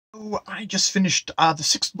So I just finished the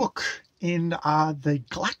sixth book in the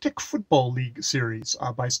Galactic Football League series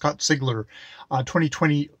by Scott Sigler,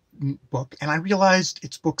 2020 book, and I realized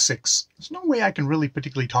it's book 6. There's no way I can really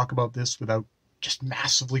particularly talk about this without just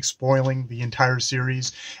massively spoiling the entire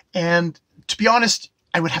series. And to be honest,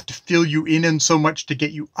 I would have to fill you in so much to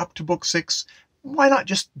get you up to book 6. Why not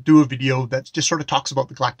just do a video that just sort of talks about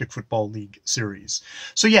the Galactic Football League series?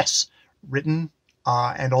 So yes, written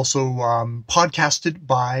and also podcasted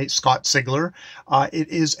by Scott Sigler. It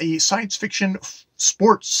is a science fiction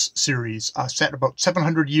sports series set about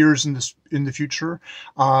 700 years in the future.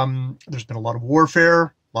 There's been a lot of warfare,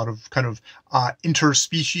 a lot of kind of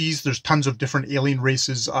interspecies. There's tons of different alien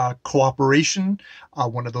races cooperation.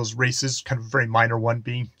 One of those races, kind of a very minor one,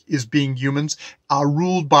 being humans,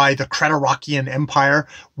 ruled by the Creterakian Empire,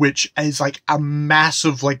 which is like a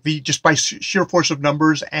massive, like just by sheer force of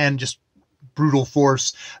numbers and just brutal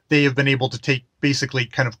force, they have been able to basically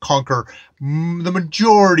kind of conquer the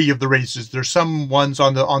majority of the races. There's some ones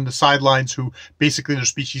on the sidelines who basically they're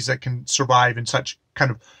species that can survive in such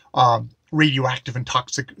kind of radioactive and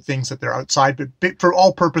toxic things that they're outside, but for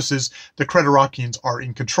all purposes, the Creterakians are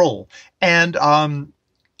in control. And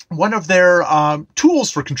one of their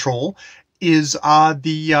tools for control is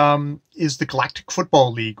the Galactic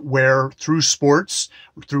Football League, where through sports,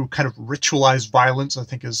 through kind of ritualized violence, I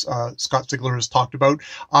think as Scott Sigler has talked about,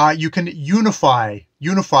 you can unify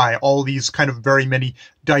all these kind of very many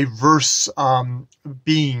diverse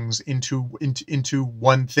beings into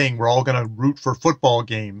one thing. We're all going to root for football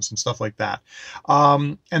games and stuff like that.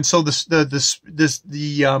 And so the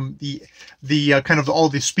kind of all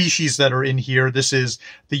the species that are in here. This is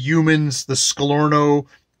the humans, the Scolorno,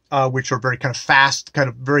 which are very kind of fast, kind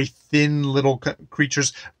of very thin little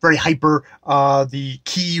creatures, very hyper. The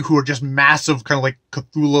Key, who are just massive, kind of like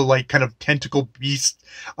Cthulhu-like kind of tentacle beasts,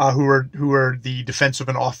 who are the defensive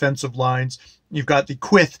and offensive lines. You've got the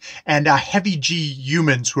Quith and heavy G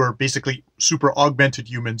humans, who are basically super augmented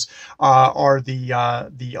humans, are the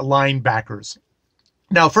linebackers.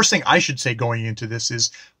 Now, first thing I should say going into this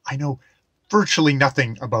is I know virtually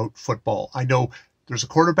nothing about football. I know there's a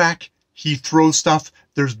quarterback. He throws stuff.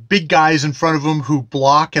 There's big guys in front of him who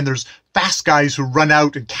block, and there's fast guys who run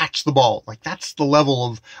out and catch the ball. Like, that's the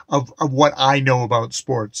level of what I know about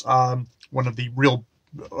sports. One of the real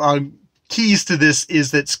keys to this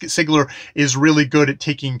is that Sigler is really good at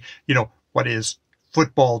taking, what is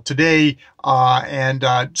football today,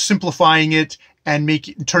 and simplifying it and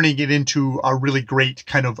turning it into a really great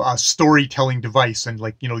kind of storytelling device, and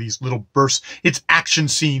these little bursts. It's action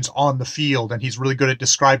scenes on the field, and he's really good at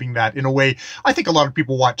describing that in a way. I think a lot of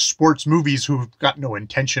people watch sports movies who've got no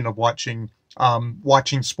intention of watching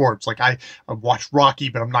sports. Like I've watched Rocky,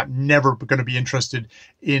 but I'm never going to be interested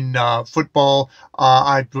in football.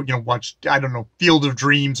 I've watched, I don't know, Field of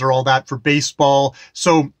Dreams or all that for baseball.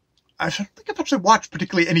 So I don't think I've actually watched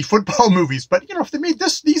particularly any football movies, but if they made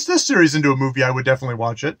this series into a movie, I would definitely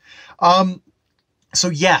watch it. So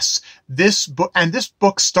yes, this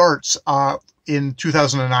book starts in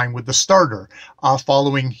 2009 with the starter,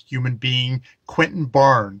 following human being Quentin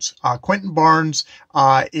Barnes. Quentin Barnes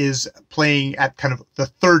is playing at kind of the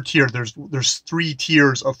third tier. There's 3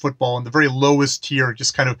 tiers of football, and the very lowest tier,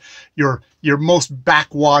 just kind of your most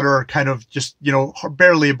backwater, kind of just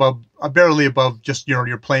barely above just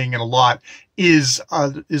you're playing in a lot, is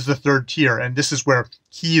the third tier, and this is where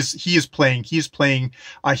he is playing. He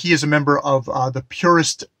is a member of the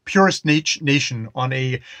Purist Nation on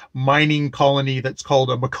a mining colony that's called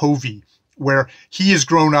a Makovi, where he has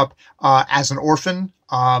grown up as an orphan.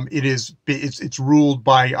 It's ruled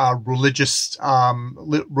by religious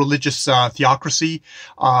theocracy.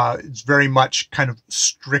 It's very much kind of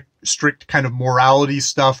strict kind of morality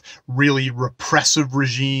stuff, really repressive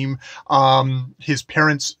regime. His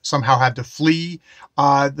parents somehow had to flee.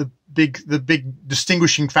 The big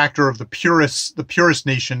distinguishing factor of the Purist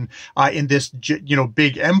Nation in this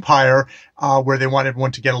big empire, where they want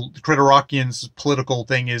everyone to get the Creterakians' political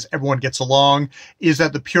thing is everyone gets along, is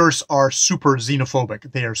that the Purists are super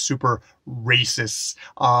xenophobic. They are super racist.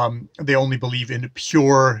 They only believe in the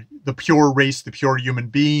pure race, the pure human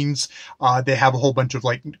beings. They have a whole bunch of,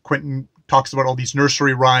 like Quentin talks about, all these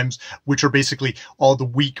nursery rhymes, which are basically all the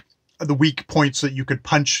weak points that you could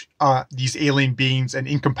punch these alien beings and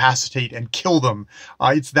incapacitate and kill them.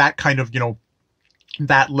 It's that kind of,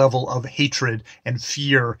 that level of hatred and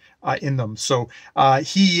fear in them. So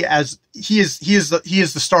he is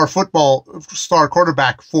the star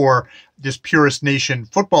quarterback for this Purist Nation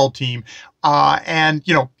football team, and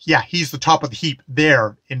he's the top of the heap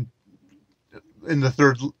there in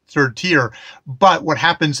third tier. But what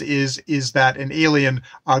happens is that an alien,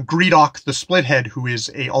 Greedock the Splithead, who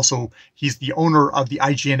is he's the owner of the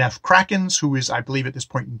IGNF Krakens, who is, I believe, at this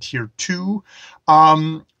point in tier 2,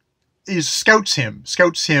 scouts him,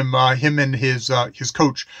 him and his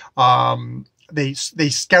coach. They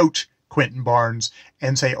scout Quentin Barnes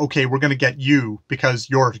and say, okay, we're going to get you because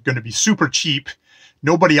you're going to be super cheap.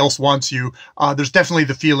 Nobody else wants you. There's definitely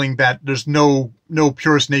the feeling that there's no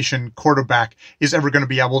Purist Nation quarterback is ever going to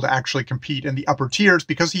be able to actually compete in the upper tiers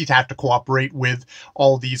because he'd have to cooperate with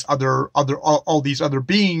all these other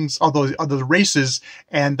beings, all those other races,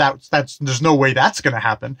 and there's no way that's going to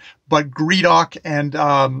happen. But Greedock and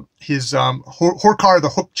his Horkar the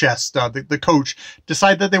Hook Chest, the coach,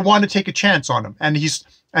 decide that they want to take a chance on him, and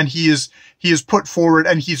he is put forward,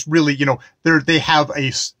 and he's really,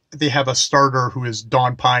 they have a starter who is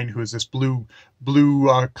Don Pine, who is this blue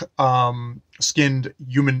skinned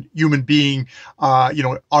human being,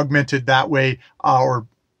 augmented that way, or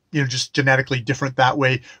just genetically different that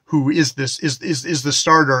way, who is the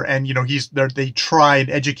starter, and he's there. They try and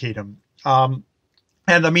educate him. And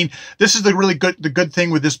I mean, this is the good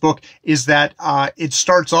thing with this book is that it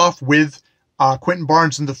starts off with Quentin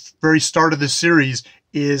Barnes in the very start of the series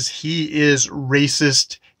he is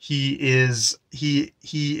racist. He is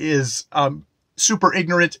super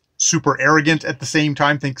ignorant, super arrogant at the same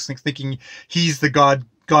time, thinking he's the God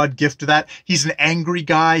gift to that. He's an angry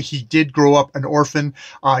guy. He did grow up an orphan.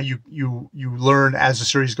 You learn as the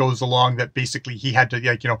series goes along that basically he had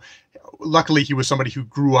to, luckily he was somebody who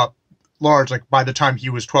grew up large. Like by the time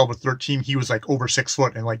he was 12 or 13, he was like over 6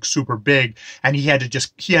 foot and like super big. And he had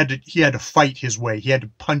to fight his way. He had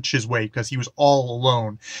to punch his way because he was all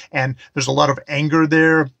alone. And there's a lot of anger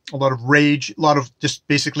there, a lot of rage, a lot of just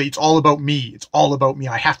basically, it's all about me. It's all about me.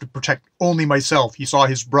 I have to protect only myself. He saw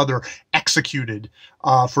his brother executed,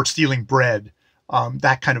 for stealing bread.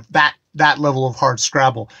 That level of hard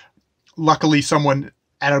scrabble. Luckily, someone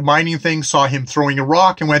at a mining thing saw him throwing a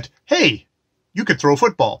rock and went, "Hey, you could throw a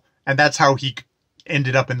football." And that's how he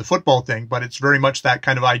ended up in the football thing. But it's very much that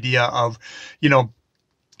kind of idea of,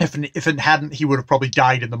 if it hadn't, he would have probably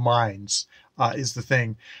died in the mines, is the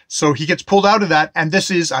thing. So he gets pulled out of that. And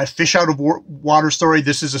this is a fish out of water story.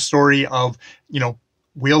 This is a story of,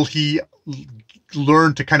 will he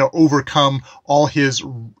learn to kind of overcome all his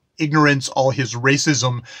ignorance, all his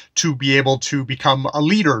racism, to be able to become a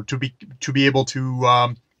leader, to be able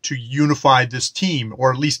to unify this team,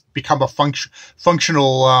 or at least become a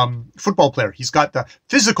functional football player. He's got the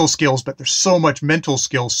physical skills, but there's so much mental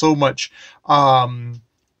skills, so much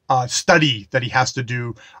study that he has to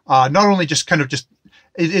do. Not only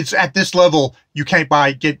it's at this level, you can't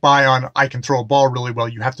get by on, I can throw a ball really well.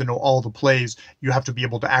 You have to know all the plays. You have to be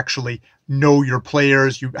able to actually know your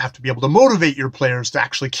players. You have to be able to motivate your players to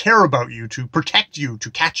actually care about you, to protect you, to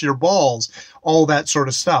catch your balls, all that sort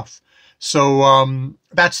of stuff. So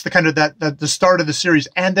that's the kind of the start of the series.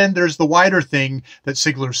 And then there's the wider thing that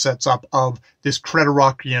Sigler sets up of this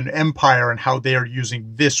Cretorokian empire and how they are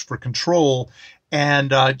using this for control,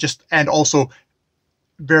 and also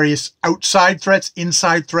various outside threats,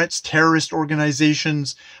 inside threats, terrorist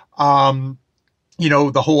organizations.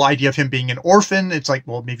 The whole idea of him being an orphan. It's like,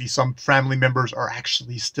 well, maybe some family members are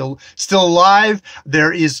actually still alive.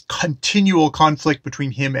 There is continual conflict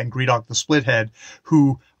between him and Greedock the Splithead,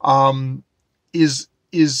 who is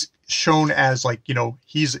shown as like,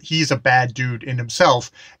 he's a bad dude in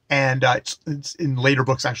himself. And it's in later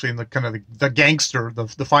books, actually, in the kind of the Gangster,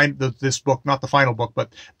 this book, not the final book,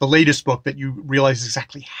 but the latest book, that you realize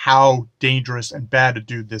exactly how dangerous and bad a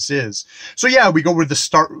dude this is. So yeah, we go with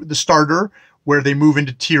the starter, where they move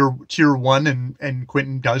into tier 1, and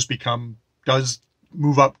Quentin does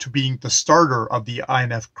move up to being the starter of the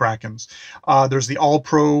INF Krakens. There's the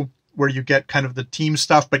All-Pro, where you get kind of the team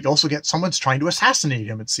stuff, but you also get someone's trying to assassinate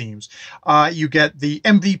him, it seems. You get the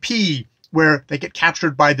MVP, where they get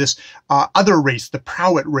captured by this other race, the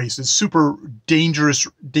Prowett race, this super dangerous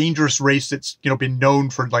race that's been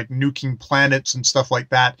known for like nuking planets and stuff like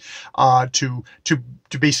that, to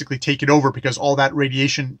basically take it over, because all that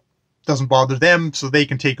radiation doesn't bother them, so they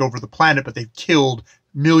can take over the planet, but they've killed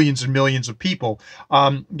millions and millions of people.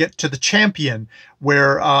 Get to the Champion,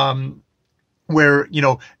 where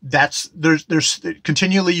there's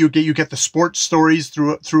continually you get the sports stories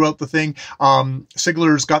throughout the thing.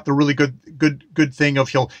 Sigler's got the really good thing of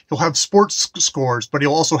he'll have sports scores, but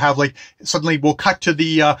he'll also have, like, suddenly we'll cut to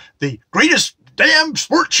the greatest damn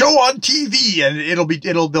sports show on TV, and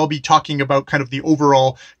they'll be talking about kind of the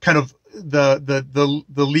overall kind of the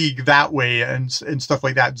league that way and stuff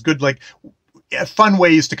like that. It's good. Like, fun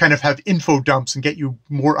ways to kind of have info dumps and get you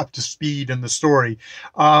more up to speed in the story.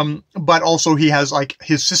 But also he has like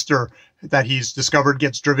his sister that he's discovered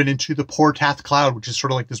gets driven into the Portath Cloud, which is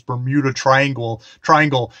sort of like this Bermuda triangle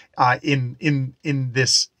in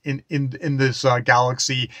this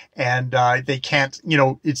galaxy, and they can't,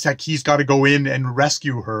 it's like he's got to go in and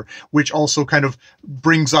rescue her, which also kind of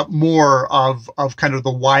brings up more of kind of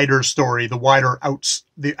the wider story,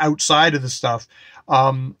 the outside of the stuff.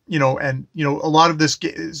 A lot of this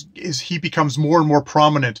is he becomes more and more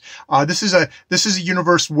prominent. This is a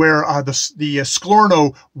universe where the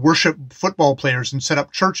Sklorno worship football players and set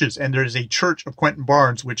up churches, and there is a church of Quentin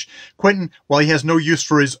Barnes, which Quentin, while he has no use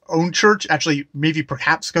for his own church, actually maybe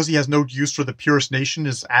perhaps because he has no use for the Purist Nation,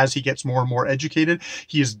 as he gets more and more educated,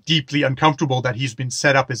 he is deeply uncomfortable that he's been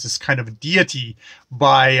set up as this kind of deity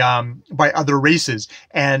by other races,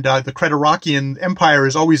 and the Creterakian Empire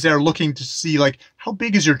is always there looking to see like, how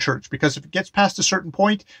big is your church? Because if it gets past a certain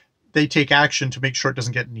point, they take action to make sure it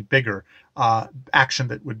doesn't get any bigger. Action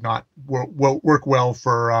that would not work well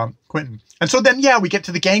for Quentin. And so then, we get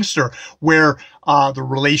to the Gangster, where the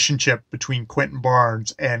relationship between Quentin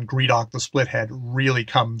Barnes and Greedock the Splithead really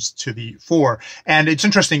comes to the fore. And it's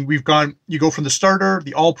interesting. You go from the starter,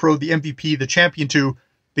 the All-Pro, the MVP, the champion, to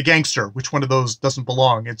the Gangster. Which one of those doesn't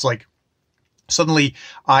belong? It's like, suddenly,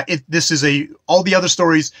 all the other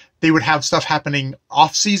stories, they would have stuff happening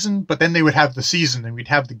off season, but then they would have the season and we'd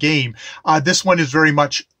have the game. This one is very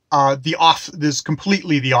much this is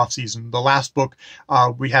completely the off season. The last book,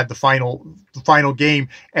 we had the final game,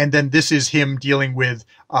 and then this is him dealing with,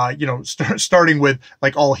 starting with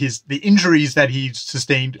like all the injuries that he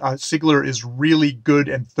sustained. Sigler is really good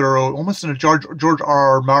and thorough, almost in a George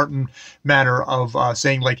R.R. Martin manner of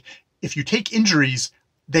saying, like, if you take injuries,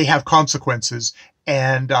 they have consequences,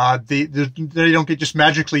 and they don't get just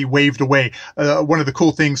magically waved away. One of the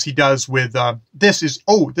cool things he does with this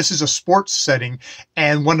is a sports setting,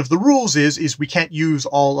 and one of the rules is we can't use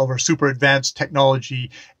all of our super advanced technology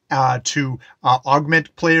to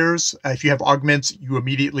augment players. If you have augments, you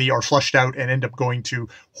immediately are flushed out and end up going to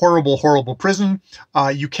horrible, horrible prison.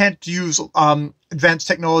 You can't use advanced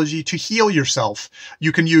technology to heal yourself.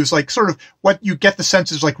 You can use like sort of what you get the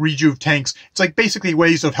sense is like rejuve tanks. It's like basically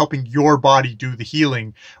ways of helping your body do the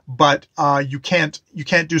healing, but you can't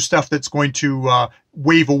do stuff that's going to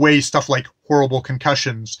wave away stuff like horrible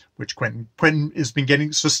concussions, which Quentin has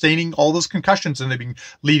been sustaining all those concussions, and they've been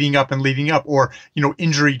leading up, or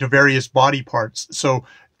injury to various body parts. So,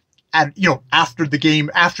 after the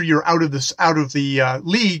game, after you're out of the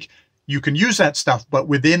league, you can use that stuff, but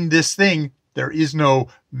within this thing, there is no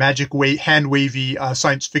magic hand wavy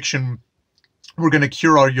science fiction. We're going to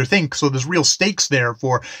cure all your thing. So there's real stakes there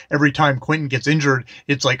for every time Quentin gets injured.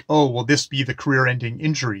 It's like, oh, will this be the career-ending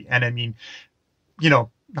injury? And I mean,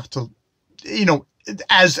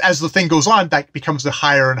 as the thing goes on, that becomes a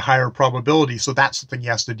higher and higher probability. So that's the thing he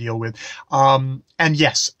has to deal with. And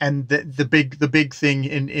the big thing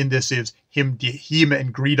in this is him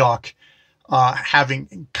and Greedock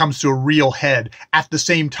comes to a real head at the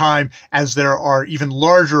same time as there are even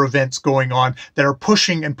larger events going on that are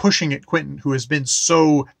pushing at Quentin, who has been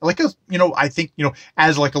so I think,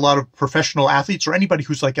 as like a lot of professional athletes or anybody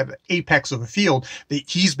who's like at the apex of a field,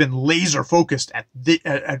 he's been laser focused at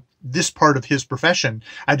this part of his profession,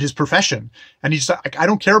 And he's like, I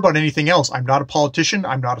don't care about anything else. I'm not a politician.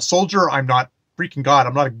 I'm not a soldier. I'm not freaking God.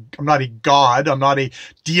 I'm not a god. I'm not a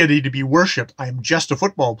deity to be worshipped. I am just a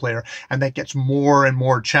football player. And that gets more and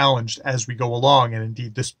more challenged as we go along. And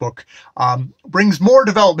indeed, this book brings more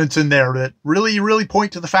developments in there that really, really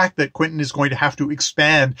point to the fact that Quentin is going to have to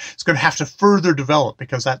expand. It's going to have to further develop,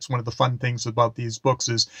 because that's one of the fun things about these books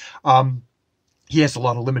is he has a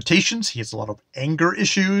lot of limitations. He has a lot of anger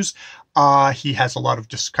issues. He has a lot of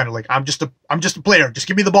just kind of like, I'm just a player. Just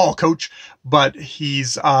give me the ball, coach. But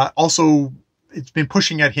he's also, it's been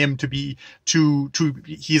pushing at him to be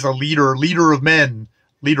he's a leader of men,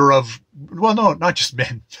 no, not just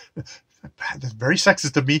men. That's very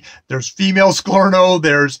sexist of me. There's female Sklorno.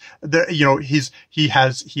 He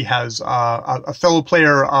has a fellow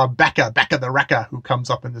player, Becca the Rekka, who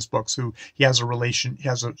comes up in this book, who he has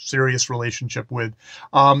a serious relationship with.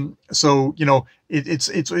 It's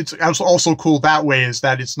also cool that way, is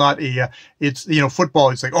that it's not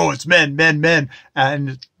football. It's like, oh, it's men.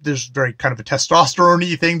 And there's very kind of a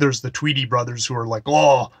testosterone-y thing. There's the Tweedy brothers who are like,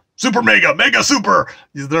 oh, super mega super.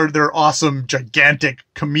 They're awesome, gigantic,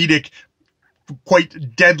 comedic,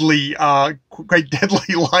 quite deadly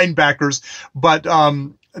linebackers. But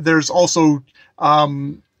there's also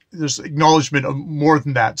there's acknowledgement of more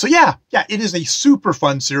than that. So yeah, it is a super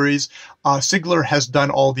fun series. Sigler has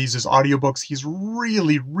done all these as audiobooks. He's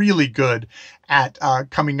really, really good at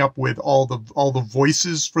coming up with all the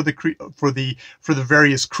voices for the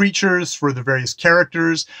various creatures, for the various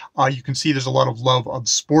characters. You can see there's a lot of love of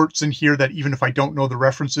sports in here, that even if I don't know the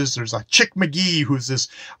references, there's a Chick McGee, who's this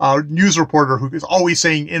news reporter who is always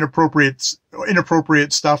saying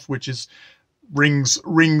inappropriate stuff, which is rings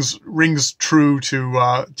true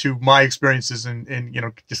to my experiences in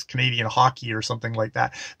just Canadian hockey or something like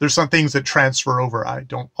that. There's some things that transfer over. I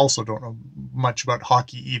don't know much about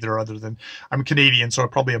hockey either, other than I'm Canadian, so I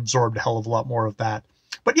probably absorbed a hell of a lot more of that.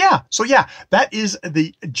 But yeah, so yeah, that is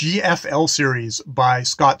the GFL series by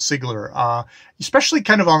Scott Sigler. Especially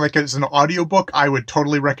kind of on like as an audiobook, I would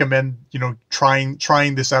totally recommend,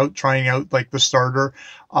 trying this out, trying out like the starter.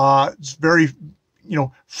 It's very,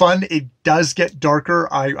 fun. It does get darker.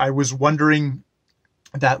 I was wondering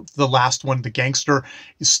that the last one, the Gangster,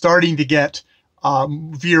 is starting to get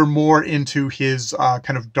veer more into his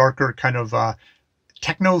kind of darker kind of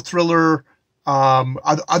techno thriller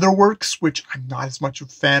other works, which I'm not as much a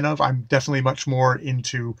fan of. I'm definitely much more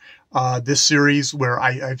into this series, where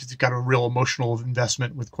I've got a real emotional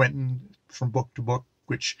investment with Quentin from book to book,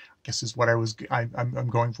 which I guess is what I'm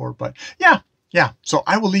going for. But yeah. So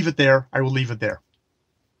I will leave it there.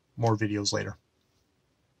 More videos later.